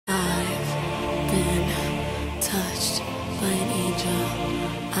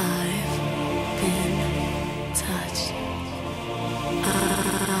I've been touched.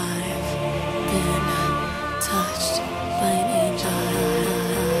 I've been touched by an angel.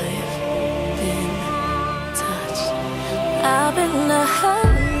 I've been touched. I've been to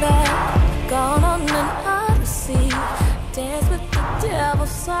heaven back, gone on an odyssey, danced with the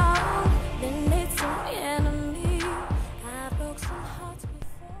devil's song, then made some enemies. I broke some hearts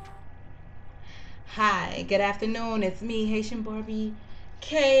before. Hi, good afternoon. It's me, Haitian Barbie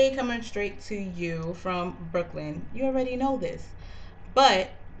K, coming straight to you from Brooklyn. You already know this. But,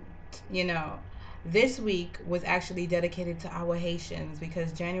 you know, this week was actually dedicated to our Haitians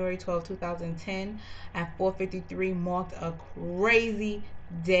because January 12, 2010 at 4:53 marked a crazy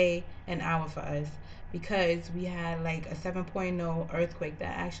day and hour for us because we had like a 7.0 earthquake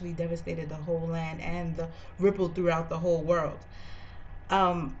that actually devastated the whole land and rippled throughout the whole world.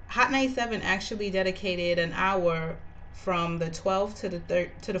 Hot 97 actually dedicated an hour from the 12th to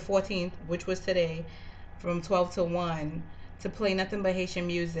the 14th, which was today, from 12 to 1, to play nothing but Haitian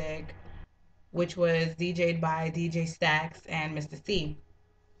music, which was DJ'd by DJ Stacks and Mr. C.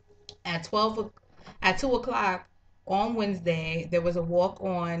 At 2 o'clock on Wednesday, there was a walk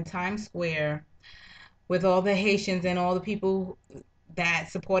on Times Square with all the Haitians and all the people that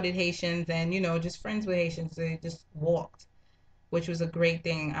supported Haitians and just friends with Haitians. They just walked, which was a great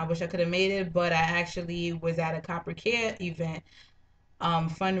thing. I wish I could have made it, but I actually was at a Copper Care event,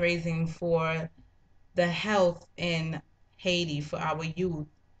 fundraising for the health in Haiti for our youth.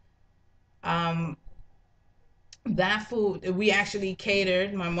 Um, that food we actually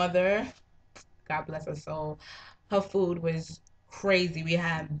catered. My mother, God bless her soul, her food was crazy. We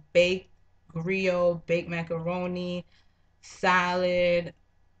had baked griot, baked macaroni, salad,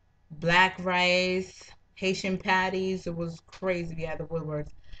 black rice, Haitian patties. It was crazy. We had the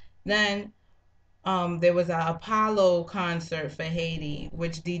woodworks. Then there was a Apollo concert for Haiti,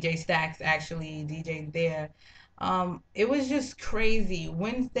 which DJ Stacks actually DJ'd there. It was just crazy.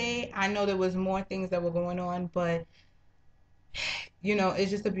 Wednesday, I know there was more things that were going on, but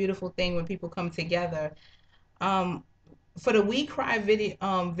it's just a beautiful thing when people come together. Um, for the We Cry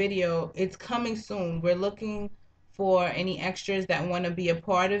video, it's coming soon. We're looking for any extras that want to be a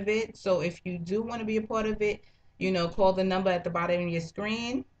part of it. So if you do want to be a part of it, call the number at the bottom of your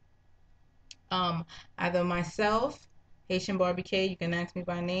screen. um, Either myself, Haitian Barbie K, you can ask me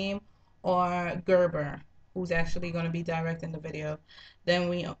by name, or Gerber, who's actually going to be directing the video. Then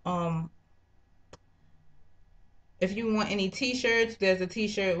if you want any T-shirts, there's a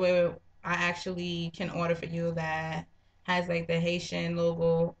T-shirt where I actually can order for you that has like the Haitian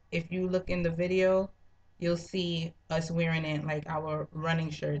logo. If you look in the video, you'll see us wearing it like our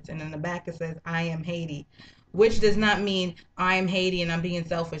running shirts, and in the back it says "I am Haiti," which does not mean I am Haiti and I'm being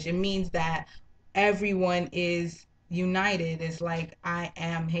selfish. It means that everyone is united. It's like I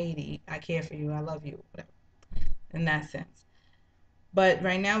am Haiti. I care for you. I love you. Whatever. In that sense. But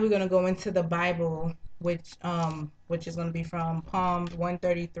right now we're going to go into the Bible, which is going to be from Psalms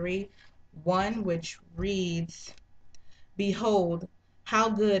 133, 1, which reads, "Behold, how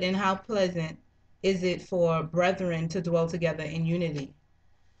good and how pleasant is it for brethren to dwell together in unity."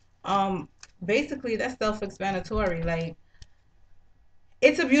 Um, Basically that's self-explanatory. Like,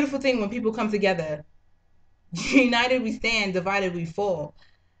 it's a beautiful thing when people come together. United we stand, divided we fall.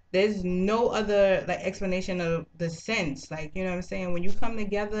 There's no other like explanation of the sense. Like, you know what I'm saying? When you come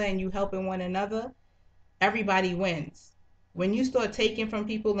together and you helping one another, everybody wins. When you start taking from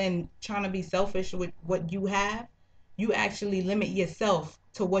people and trying to be selfish with what you have, you actually limit yourself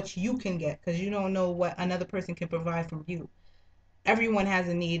to what you can get because you don't know what another person can provide from you. Everyone has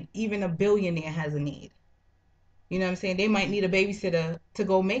a need. Even a billionaire has a need. You know what I'm saying? They might need a babysitter to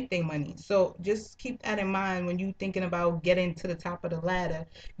go make their money. So just keep that in mind when you thinking about getting to the top of the ladder.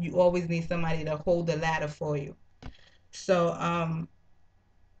 You always need somebody to hold the ladder for you. So I'm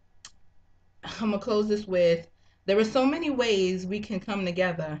gonna close this with, there are so many ways we can come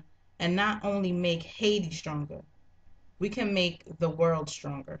together and not only make Haiti stronger, we can make the world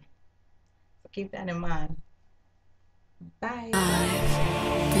stronger. So keep that in mind. Bye.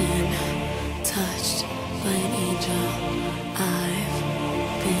 I've been touched by an